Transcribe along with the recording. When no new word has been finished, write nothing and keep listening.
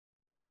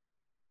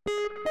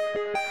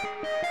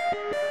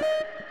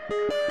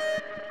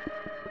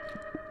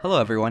Hello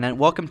everyone and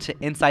welcome to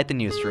Inside the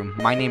Newsroom.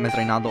 My name is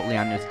Reynaldo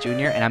Leonis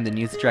Jr. and I'm the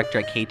news director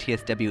at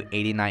KTSW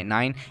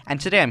 89.9,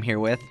 and today I'm here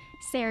with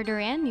Sarah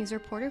Duran, news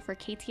reporter for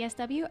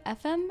KTSW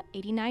FM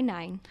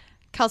 89.9.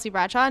 Kelsey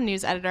Bradshaw,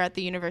 news editor at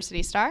the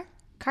University Star.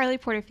 Carly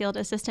Porterfield,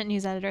 assistant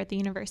news editor at the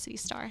University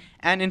Star.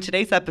 And in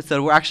today's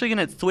episode, we're actually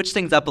going to switch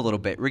things up a little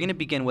bit. We're going to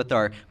begin with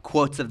our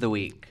quotes of the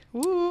week.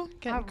 Ooh,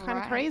 getting kind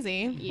of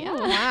crazy. Yeah.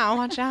 Ooh, wow,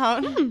 watch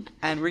out.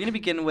 And we're going to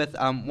begin with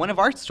one of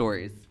our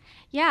stories.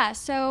 Yeah,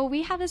 so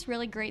we have this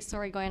really great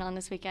story going on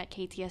this week at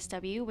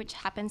KTSW, which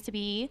happens to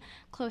be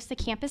close to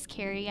Campus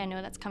Carry. I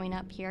know that's coming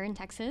up here in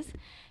Texas.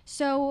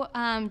 So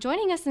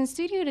joining us in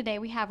studio today,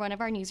 we have one of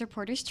our news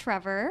reporters,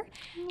 Trevor.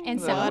 And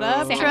so, What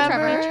up, say hi,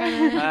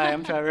 Trevor? Hi,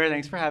 I'm Trevor.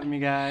 Thanks for having me,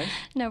 guys.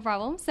 No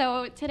problem.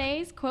 So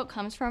today's quote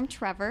comes from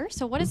Trevor.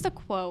 So what is the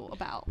quote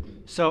about?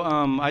 So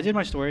I did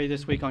my story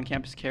this week on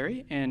Campus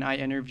Carry, and I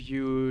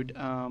interviewed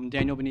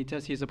Daniel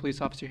Benitez. He's a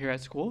police officer here at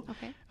school.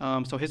 Okay.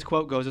 So his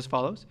quote goes as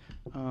follows.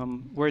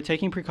 We're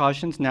taking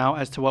precautions now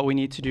as to what we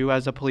need to do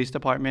as a police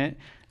department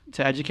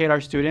to educate our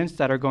students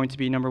that are going to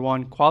be, number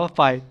one,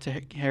 qualified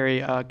to carry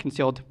a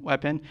concealed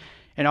weapon,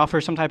 and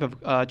offer some type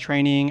of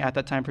training at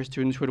that time for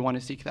students who would want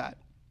to seek that.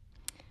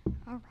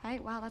 All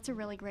right. Wow, that's a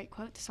really great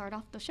quote to start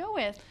off the show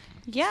with.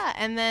 Yeah,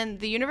 and then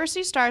the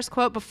University Star's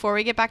quote before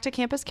we get back to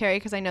Campus Carry,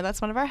 because I know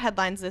that's one of our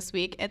headlines this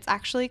week. It's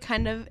actually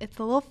it's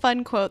a little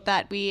fun quote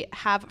that we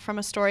have from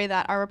a story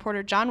that our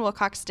reporter John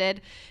Wilcox did.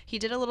 He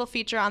did a little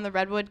feature on the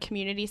Redwood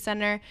Community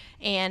Center,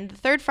 and the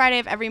third Friday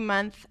of every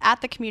month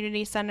at the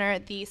community center,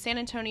 the San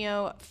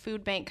Antonio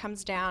Food Bank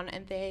comes down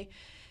and they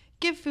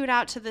give food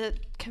out to the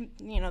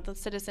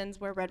citizens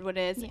where Redwood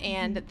is. Yeah.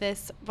 And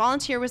this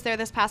volunteer was there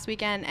this past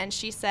weekend, and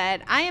she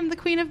said, "I am the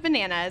queen of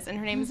bananas," and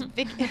her name is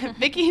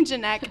Vicki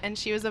Janek, and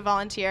she was a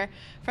volunteer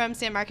from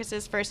San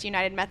Marcos's First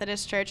United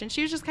Methodist Church, and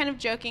she was just kind of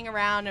joking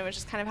around and was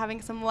just kind of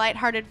having some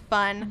lighthearted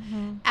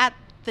fun at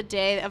the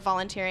day of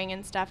volunteering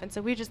and stuff, and so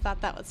we just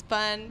thought that was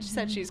fun. She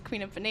said she was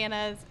queen of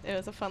bananas. It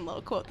was a fun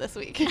little quote this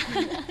week.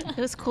 It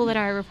was cool that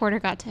our reporter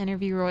got to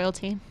interview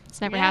royalty. It's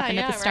never happened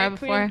at the Star right?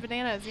 before. Queen of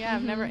bananas. Yeah,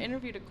 I've never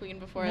interviewed a queen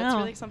before. It's No.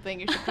 really something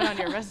you should put on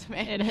your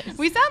resume. It is.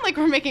 We sound like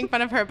we're making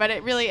fun of her, but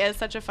it really is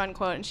such a fun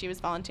quote, and she was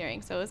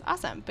volunteering, so it was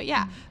awesome. But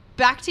yeah,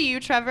 back to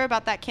you, Trevor,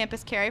 about that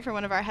Campus Carry for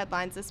one of our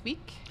headlines this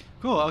week.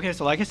 Cool. Okay,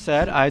 so like I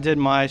said, I did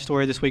my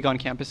story this week on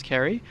Campus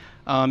Carry.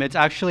 It's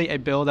actually a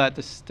bill that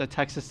the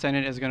Texas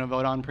Senate is going to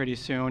vote on pretty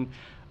soon.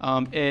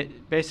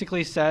 It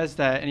basically says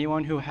that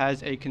anyone who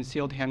has a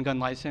concealed handgun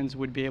license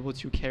would be able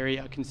to carry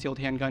a concealed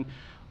handgun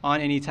on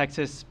any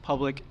Texas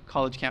public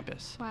college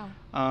campus.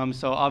 Wow.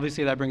 So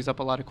obviously that brings up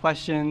a lot of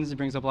questions. It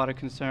brings up a lot of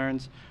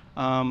concerns,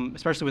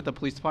 especially with the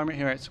police department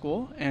here at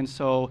school. And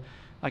so,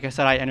 like I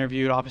said, I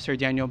interviewed Officer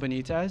Daniel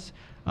Benitez.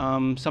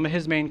 Some of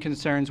his main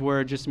concerns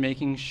were just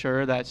making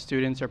sure that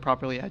students are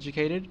properly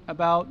educated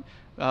about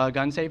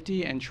gun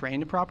safety and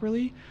trained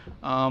properly.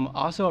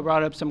 Also, it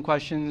brought up some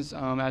questions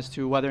as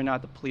to whether or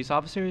not the police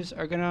officers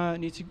are going to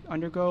need to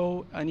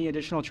undergo any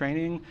additional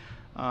training.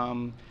 Are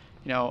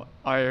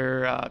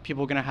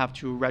people going to have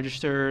to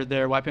register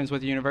their weapons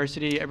with the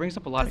university? It brings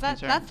up a lot of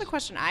concerns. That's the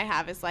question I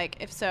have is, like,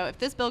 if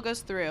this bill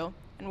goes through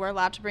and we're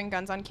allowed to bring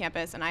guns on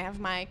campus, and I have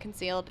my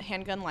concealed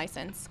handgun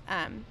license,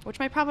 which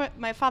my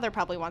father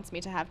probably wants me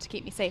to have to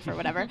keep me safe or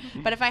whatever.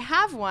 But if I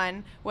have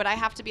one, would I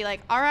have to be like,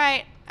 all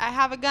right, I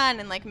have a gun,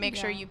 and like make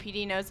sure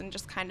UPD knows and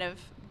just kind of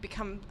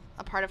become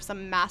a part of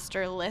some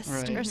master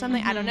list or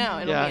something? I don't know.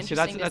 It'll be Yeah,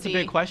 interesting that's to a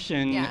big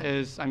question.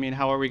 Yeah.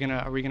 How are we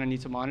gonna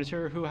need to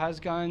monitor who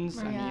has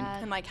guns? Yeah.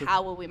 and like,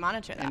 how will we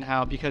monitor that? And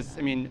how, because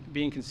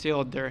being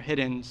concealed, they're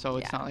hidden, so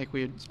it's Yeah. not like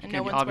it's And gonna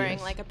no be one's obvious.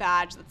 wearing like a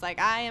badge that's like,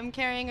 I am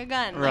carrying a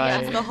gun. Like,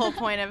 Right. that's the whole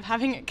point of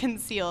having it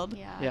concealed.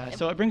 Yeah. Yeah,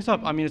 so it brings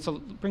up,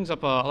 brings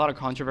up a lot of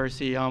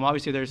controversy.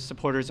 Obviously, there's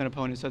supporters and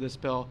opponents of this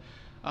bill.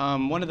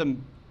 One of the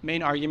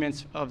main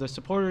arguments of the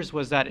supporters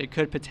was that it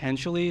could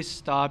potentially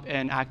stop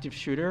an active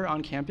shooter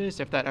on campus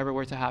if that ever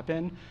were to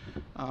happen.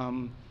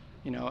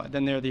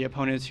 Then there are the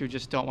opponents who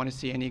just don't want to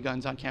see any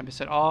guns on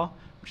campus at all,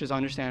 which is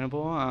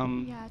understandable.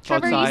 Yeah. Both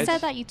Trevor, you sides. said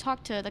that you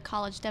talked to the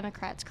college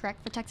Democrats,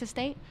 correct, for Texas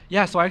State?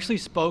 Yeah, so I actually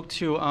spoke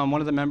to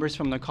one of the members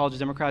from the College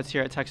Democrats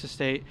here at Texas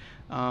State.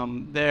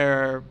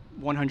 They're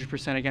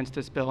 100% against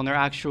this bill, and they're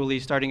actually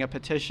starting a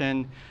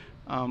petition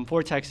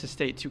for Texas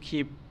State to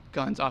keep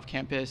guns off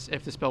campus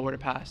if this bill were to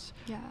pass.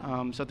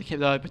 Yeah. So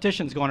the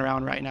petition's going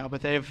around right now, but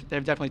they've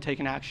definitely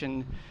taken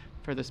action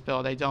for this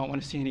bill. They don't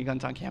want to see any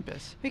guns on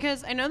campus.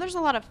 Because I know there's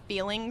a lot of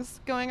feelings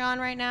going on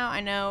right now.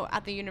 I know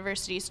at the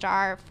University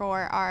Star,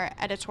 for our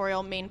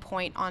editorial main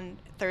point on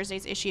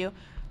Thursday's issue,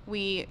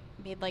 we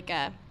made like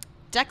a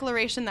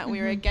declaration that we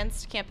were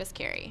against campus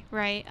carry.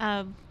 Right.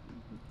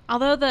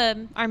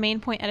 Although our main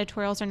point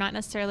editorials are not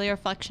necessarily a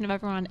reflection of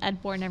everyone on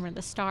Ed Board and everyone at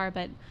the Star,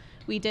 but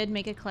we did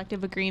make a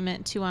collective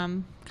agreement to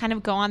kind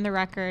of go on the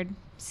record,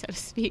 so to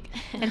speak,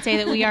 and say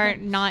that we are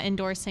not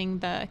endorsing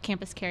the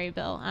campus carry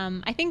bill.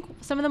 I think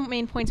some of the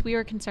main points we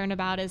were concerned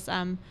about is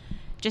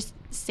just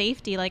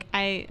safety. Like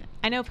I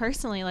know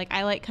personally, like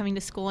I like coming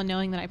to school and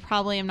knowing that I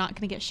probably am not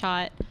going to get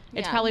shot.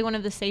 It's Yeah. probably one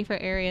of the safer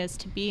areas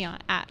to be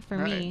at for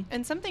me.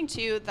 And something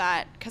too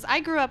that, because I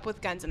grew up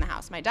with guns in the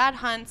house. My dad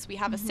hunts. We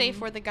have a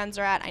safe where the guns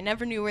are at. I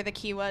never knew where the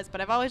key was,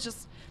 but I've always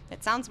just,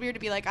 it sounds weird to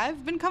be like,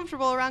 I've been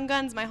comfortable around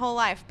guns my whole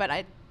life,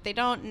 but they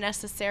don't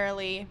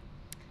necessarily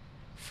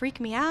freak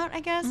me out,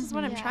 I guess, is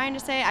what I'm trying to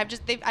say.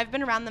 I've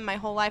been around them my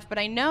whole life, but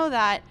I know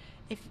that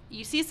if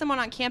you see someone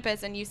on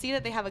campus and you see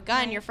that they have a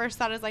gun, your first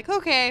thought is like,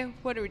 okay,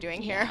 what are we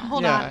doing here?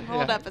 Hold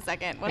up a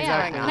second. What's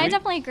going on? And I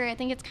definitely agree. I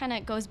think it's kind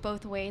of goes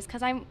both ways,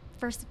 because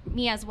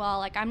me as well,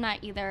 like I'm not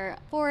either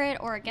for it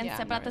or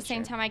against it, but at the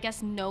same time, I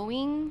guess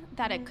knowing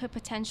that it could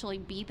potentially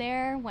be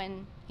there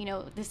when,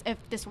 if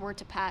this were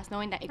to pass,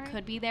 knowing that it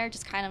could be there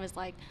just kind of is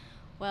like,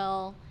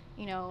 well,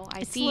 I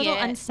it's see a little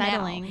it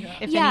unsettling. now.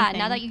 If Yeah, anything.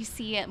 now that you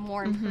see it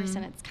more in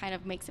person, it's kind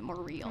of makes it more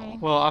real.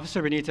 Well,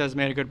 Officer Benitez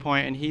made a good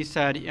point, and he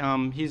said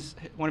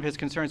one of his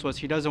concerns was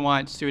he doesn't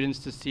want students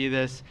to see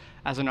this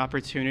as an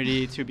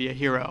opportunity to be a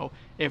hero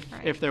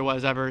if there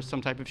was ever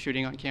some type of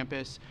shooting on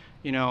campus.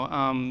 He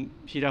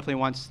definitely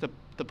wants the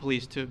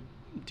police to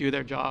do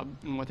their job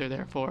and what they're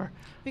there for.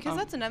 Because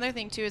that's another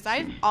thing too, is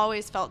I've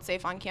always felt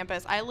safe on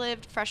campus. I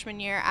lived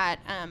freshman year at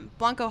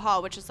Blanco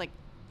Hall, which is like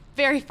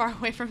very far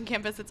away from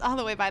campus. It's all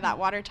the way by that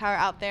water tower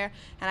out there.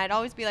 And I'd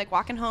always be like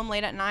walking home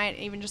late at night,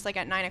 even just like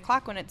at 9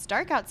 o'clock when it's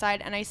dark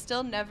outside. And I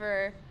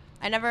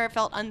never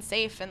felt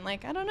unsafe. And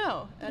like, I don't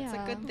know. That's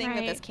a good thing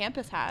that this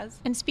campus has.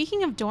 And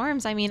speaking of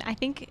dorms, I mean, I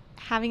think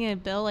having a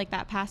bill like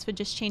that passed would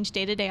just change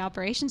day-to-day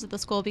operations at the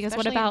school, because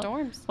Especially in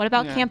dorms. what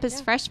about campus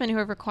freshmen who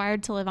are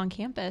required to live on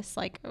campus,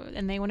 like,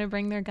 and they want to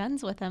bring their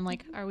guns with them?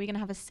 Like, are we going to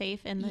have a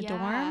safe in the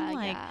dorm?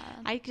 Like,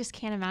 I just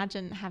can't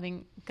imagine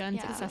having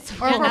guns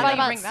accessible. Or now what that you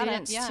about bring that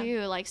up, students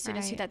too, like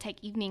students who that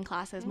take evening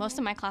classes. Most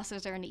of my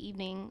classes are in the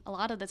evening a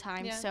lot of the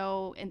time,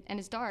 so and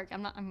it's dark.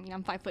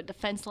 I'm 5 foot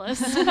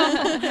defenseless.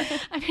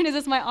 I mean, is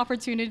this my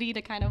opportunity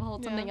to kind of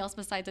hold something else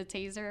besides a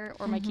taser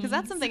or my keys? Because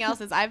that's something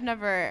else is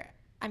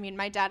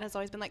my dad has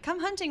always been like, come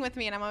hunting with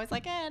me. And I'm always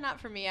like, not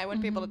for me. I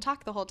wouldn't be able to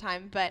talk the whole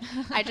time. But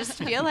I just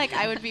feel like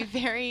I would be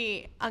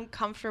very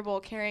uncomfortable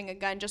carrying a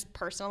gun, just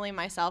personally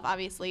myself,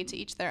 obviously to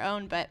each their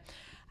own. But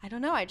I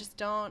don't know. I just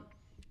don't.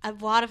 A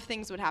lot of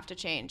things would have to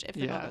change if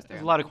the bill goes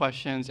through. A lot of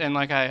questions. And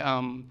like I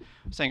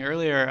was saying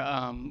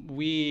earlier,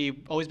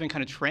 we've always been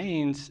kind of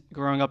trained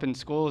growing up in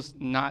schools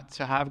not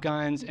to have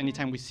guns.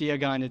 Anytime we see a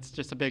gun, it's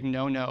just a big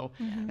no-no.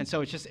 And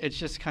so it's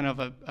just kind of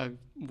a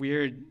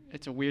weird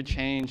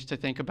change to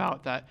think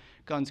about that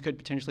guns could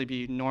potentially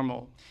be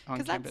normal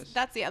on campus.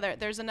 That's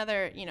there's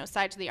another,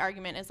 side to the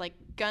argument is like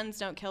guns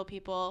don't kill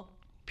people.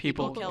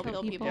 People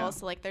kill people. Yeah.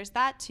 So like there's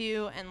that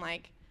too. And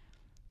like,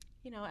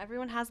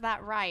 everyone has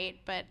that right,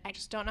 but I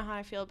just don't know how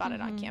I feel about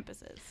it on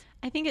campuses.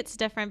 I think it's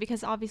different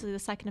because obviously the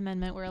Second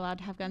Amendment, we're allowed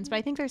to have guns, but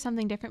I think there's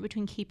something different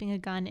between keeping a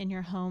gun in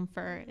your home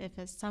for if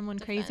someone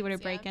crazy were to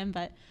break in.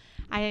 But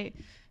I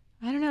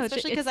don't know.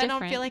 Especially because I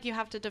don't feel like you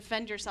have to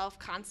defend yourself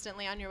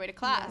constantly on your way to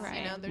class.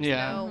 Yeah. Right. There's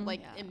no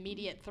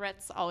immediate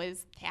threats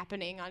always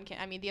happening on.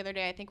 The other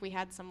day I think we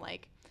had some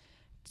like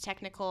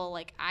technical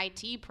like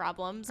IT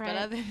problems, but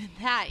other than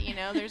that,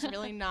 there's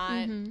really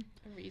not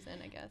a reason,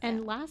 I guess.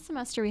 And last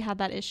semester we had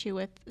that issue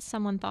with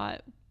someone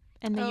thought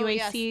in the UAC.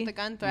 Yes, the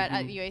gun threat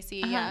at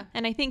UAC,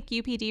 And I think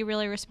UPD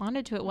really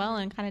responded to it well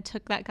and kind of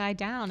took that guy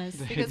down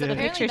because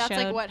apparently that's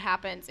like what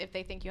happens if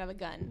they think you have a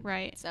gun.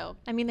 Right. So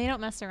I mean, they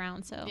don't mess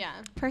around. So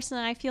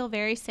personally, I feel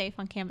very safe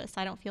on campus.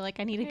 I don't feel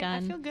like I need a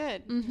gun. I feel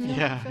good.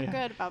 I feel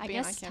good about being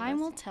on campus. I guess time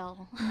will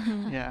tell.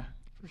 Yeah,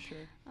 for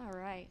sure. All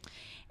right.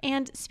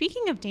 And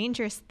speaking of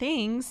dangerous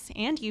things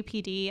and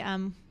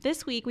UPD,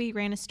 this week we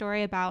ran a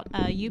story about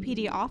a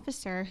UPD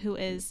officer who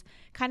is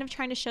kind of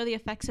trying to show the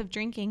effects of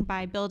drinking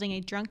by building a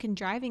drunken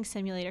driving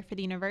simulator for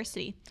the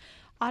university.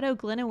 Otto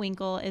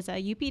Glennewinkle is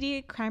a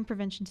UPD crime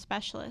prevention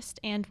specialist,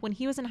 and when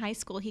he was in high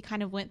school, he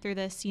kind of went through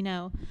this,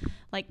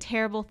 like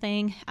terrible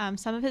thing.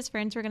 Some of his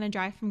friends were going to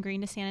drive from Greene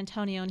to San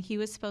Antonio, and he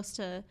was supposed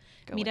to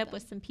meet up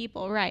with some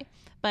people, right?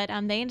 But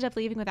they ended up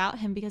leaving without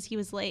him because he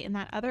was late, and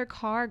that other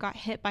car got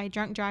hit by a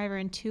drunk driver,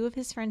 and 2 of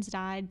his friends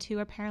died, 2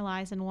 are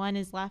paralyzed, and 1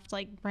 is left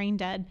like brain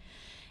dead.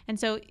 And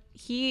so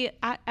he,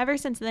 ever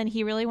since then,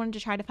 he really wanted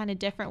to try to find a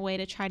different way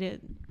to try to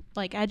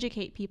like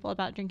educate people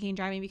about drinking and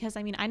driving, because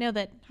I mean, I know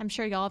that I'm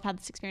sure y'all have had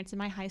this experience in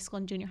my high school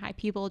and junior high.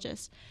 People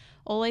just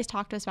always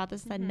talk to us about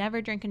this, that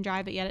never drink and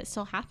drive, but yet it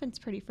still happens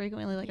pretty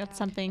frequently. Like that's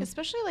something,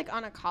 especially like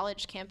on a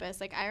college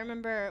campus. Like I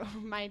remember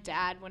my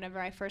dad, whenever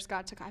I first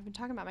got to, I've been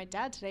talking about my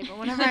dad today, but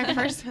whenever I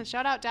first,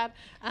 shout out dad,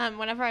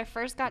 whenever I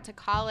first got to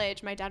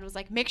college, my dad was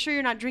like, make sure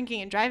you're not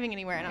drinking and driving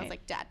anywhere. And I was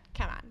like, Dad,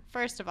 come on.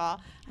 First of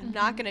all, I'm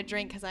not going to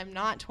drink because I'm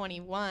not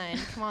 21.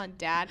 Come on,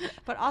 Dad.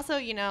 But also,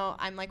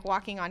 I'm like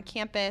walking on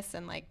campus,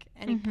 and like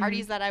any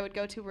parties that I would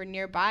go to were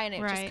nearby, and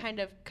it just kind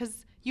of,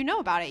 because you know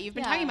about it. You've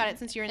been talking about it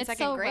since you were in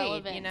second grade. It's so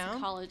relevant you know, to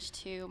college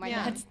too. My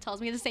Yeah. dad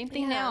tells me the same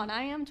thing Yeah. now, and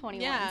I am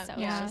 21, Yeah. so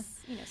Yeah. it's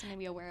just something to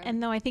be aware of.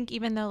 And though I think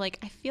even though like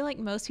I feel like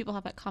most people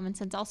have that common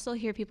sense, I'll still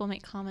hear people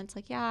make comments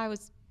like, "Yeah, I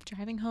was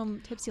driving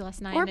home tipsy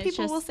last night." or and it's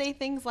people will just- say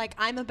things like,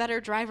 "I'm a better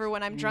driver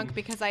when I'm drunk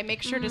because I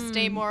make sure to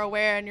stay more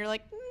aware," and you're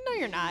like, "No,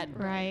 you're not."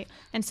 right.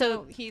 And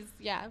So so he's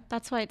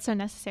that's why it's so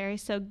necessary.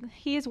 So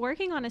he is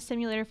working on a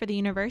simulator for the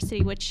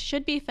university, which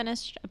should be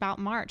finished about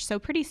March, so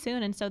pretty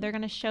soon. And so they're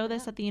going to show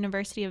this at the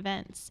university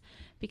events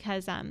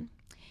because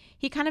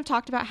he kind of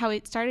talked about how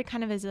it started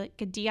kind of as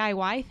like a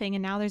DIY thing,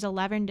 and now there's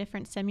 11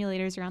 different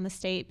simulators around the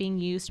state being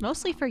used,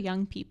 mostly for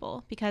young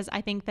people, because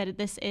I think that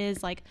this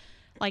is like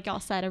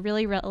y'all said, a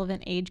really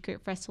relevant age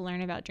group for us to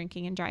learn about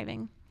drinking and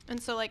driving. And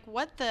so, like,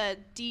 what the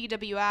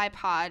DWI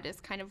pod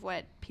is kind of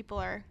what people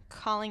are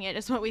calling it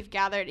is what we've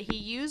gathered. He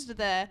used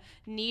the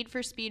Need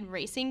for Speed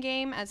racing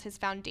game as his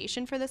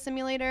foundation for the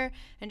simulator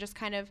and just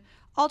kind of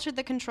altered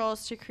the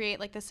controls to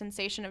create, like, the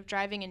sensation of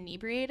driving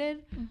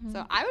inebriated.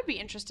 So I would be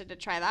interested to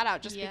try that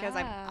out just because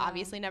I've Yeah.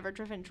 obviously never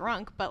driven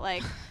drunk. But,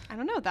 like, I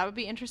don't know. That would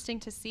be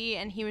interesting to see.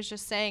 And he was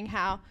just saying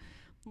how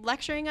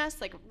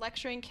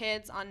lecturing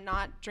kids on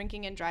not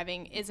drinking and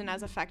driving isn't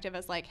as effective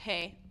as, like,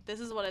 hey, this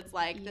is what it's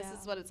like. This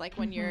is what it's like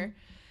when you're,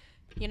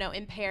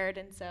 impaired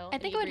and so I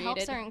think it would help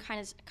inebriated.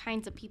 certain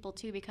kinds of people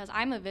too, because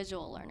I'm a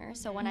visual learner.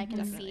 So when I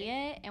can see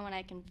it and when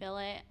I can feel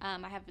it, I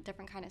have a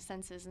different kind of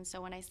senses. And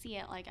so when I see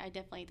it, like, I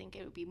definitely think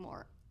it would be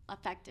more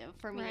effective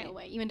for me in a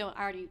way. Even though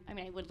I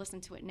would listen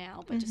to it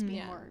now, but just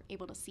being more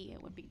able to see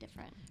it would be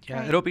different. Yeah,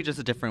 Right. it'll be just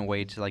a different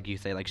way to, like you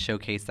say, like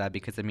showcase that,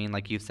 because I mean,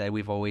 like you said,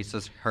 we've always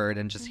just heard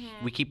and just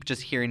we keep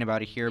just hearing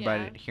about it, hearing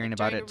Like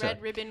about during it.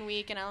 Red Ribbon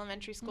Week in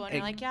elementary school, and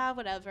you're like, yeah,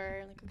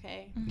 whatever, like,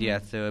 okay.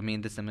 Yeah, so I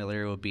mean, the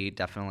simulator will be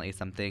definitely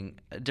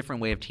a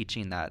different way of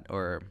teaching that,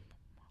 or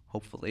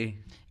hopefully.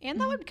 And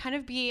that would kind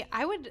of be,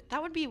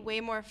 that would be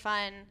way more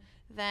fun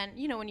than,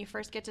 when you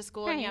first get to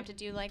school and you have to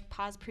do, like,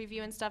 pause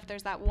preview and stuff.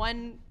 There's that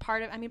one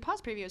part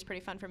pause preview is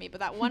pretty fun for me,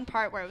 but that one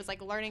part where it was,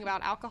 like, learning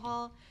about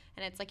alcohol,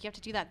 and it's, like, you have to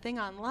do that thing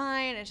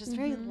online, and it's just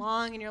very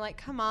long, and you're like,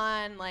 come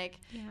on, like,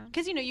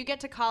 because, you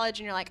get to college,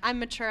 and you're like, I'm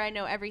mature, I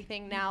know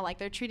everything now, like,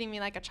 they're treating me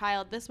like a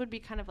child. This would be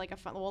kind of like a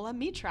fun, well, let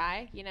me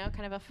try,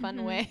 kind of a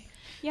fun way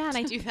Yeah,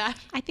 and to do that.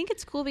 I think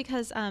it's cool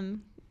because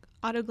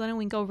Otto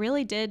Glenn-Winkle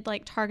really did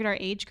like target our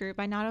age group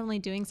by not only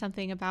doing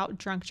something about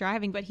drunk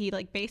driving, but he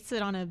like based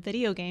it on a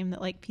video game that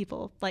like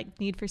people like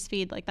Need for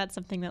Speed. Like that's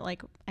something that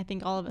like I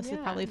think all of us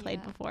have probably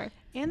played before.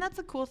 And that's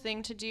a cool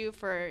thing to do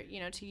for,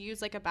 to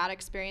use like a bad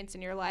experience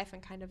in your life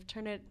and kind of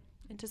turn it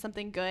into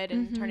something good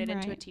and turn it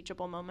into a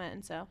teachable moment.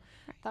 And so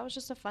that was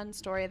just a fun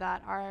story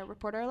that our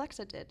reporter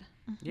Alexa did.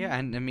 Yeah,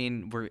 and I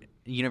mean,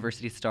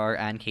 University Star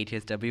and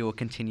KTSW will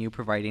continue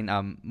providing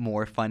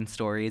more fun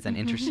stories and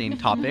interesting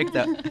topics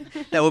that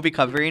we'll be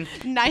covering.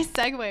 Nice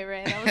segue,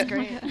 Ray. That was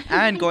great.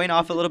 And going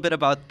off a little bit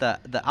about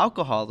the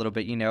alcohol a little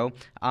bit,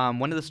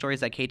 one of the stories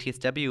that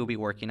KTSW will be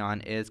working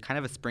on is kind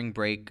of a spring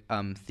break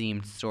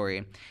themed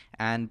story.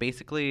 And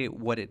basically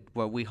what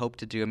we hope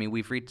to do, I mean,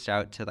 we've reached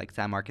out to like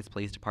San Marcos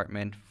Police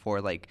Department for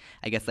like,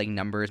 I guess like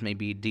numbers,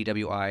 maybe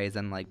DWIs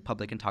and like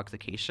public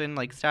intoxication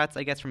like stats,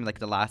 I guess from like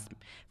the last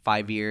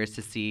 5 years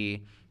to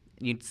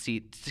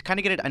kind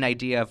of get an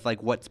idea of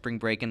like what spring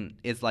break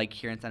is like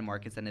here in San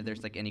Marcos, and if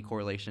there's like any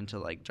correlation to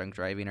like drunk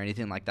driving or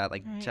anything like that,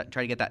 like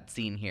try to get that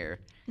seen here.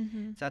 So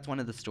that's one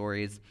of the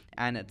stories.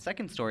 And the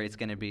second story is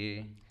going to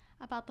be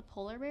About the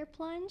polar bear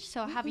plunge.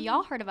 So have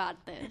y'all heard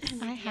about this?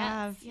 I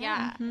have.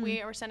 Yeah. We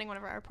are sending one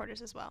of our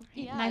reporters as well.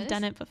 Yeah, And I've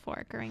done it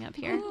before growing up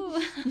here.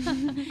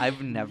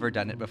 I've never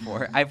done it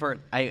before.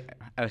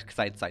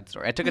 Side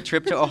story. I took a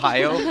trip to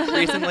Ohio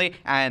recently,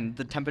 and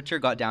the temperature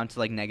got down to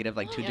like negative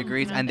like 2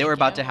 degrees, and they were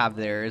about to have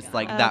theirs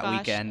like Oh, that gosh.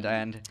 weekend,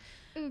 and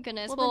Oh,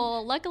 goodness.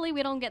 Well, luckily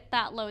we don't get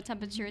that low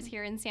temperatures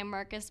here in San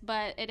Marcos,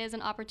 but it is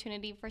an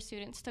opportunity for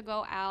students to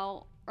go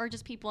out, or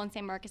just people in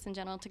San Marcos in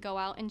general, to go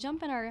out and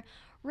jump in our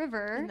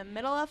river. In the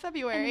middle of In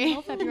February. the middle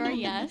of February,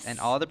 yes. and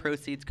all the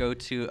proceeds go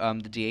to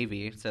the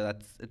DAV, so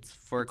it's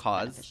for a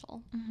cause.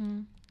 Beneficial.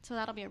 So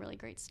that'll be a really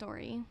great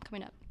story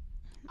coming up.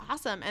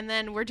 Awesome. And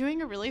then we're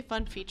doing a really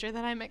fun feature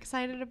that I'm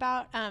excited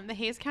about. The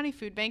Hays County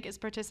Food Bank is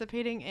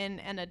participating in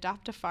an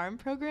Adopt a Farm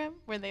program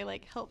where they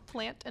like help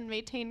plant and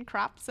maintain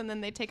crops, and then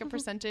they take a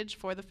percentage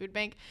for the food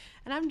bank.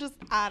 And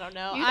I don't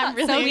know. You I'm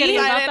got so really giddy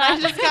excited. about I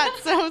that. just got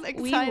so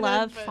excited. We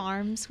love but-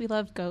 farms. We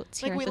love goats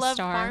here Like we at the love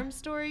Star. farm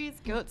stories,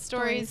 goat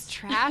stories,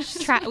 trash.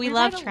 We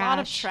love read a lot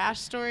of trash. trash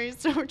stories,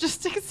 so we're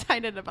just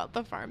excited about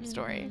the farm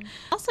story.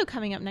 Also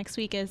coming up next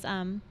week is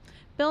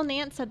Bill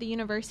Nance said the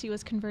university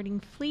was converting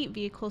fleet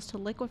vehicles to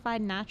liquefied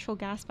natural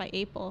gas by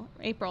April.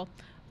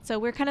 So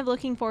we're kind of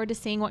looking forward to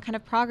seeing what kind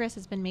of progress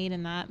has been made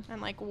in that.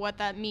 And like what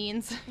that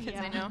means, because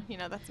I know,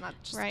 that's not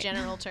just Right.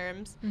 general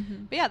terms.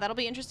 But yeah, that'll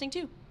be interesting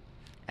too.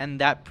 And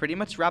that pretty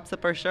much wraps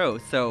up our show.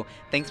 So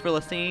thanks for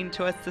listening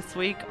to us this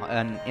week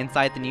on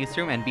Inside the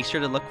Newsroom, and be sure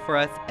to look for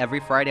us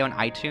every Friday on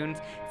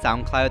iTunes,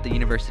 SoundCloud, the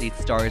University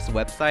Stars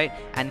website,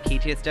 and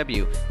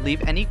KTSW.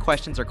 Leave any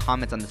questions or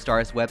comments on the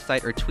Stars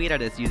website or tweet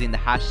at us using the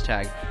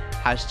hashtag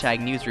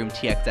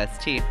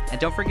 #NewsroomTXST, and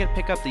don't forget to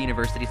pick up the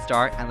University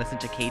Star and listen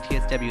to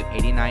KTSW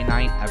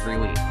 89.9 every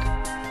week.